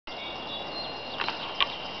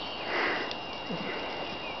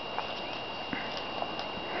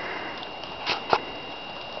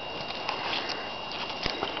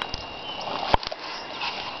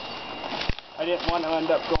want to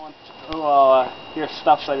end up going to your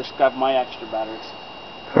stuff, so I just grabbed my extra batteries.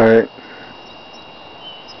 Alright.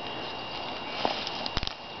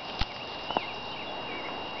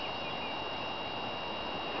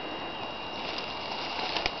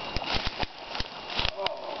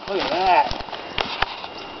 Look at that.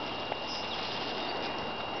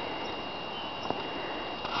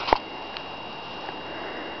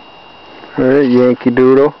 Alright, Yankee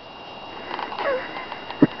Doodle.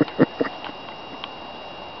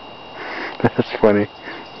 That's funny.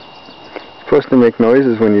 You're supposed to make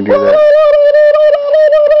noises when you do that.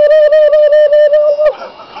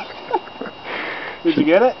 Did you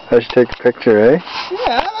get it? I should take a picture, eh?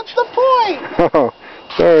 Yeah, that's the point. Oh,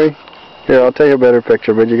 sorry. Here, I'll take a better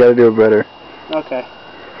picture, but you gotta do it better. Okay.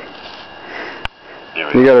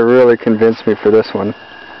 You gotta really convince me for this one.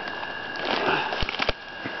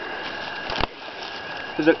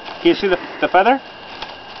 Can you see the feather?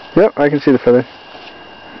 Yep, I can see the feather.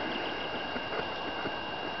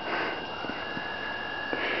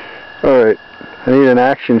 Alright, I need an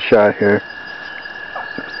action shot here.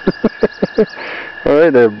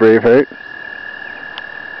 Alright there, Braveheart.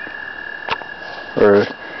 Or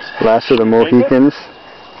Last of the Mohicans.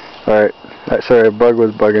 Alright, sorry, a bug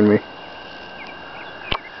was bugging me.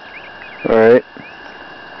 Alright.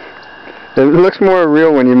 It looks more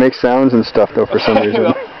real when you make sounds and stuff, though, for some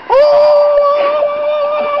reason.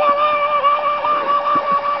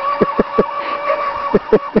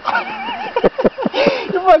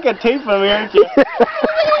 You're fucking taping me, aren't you?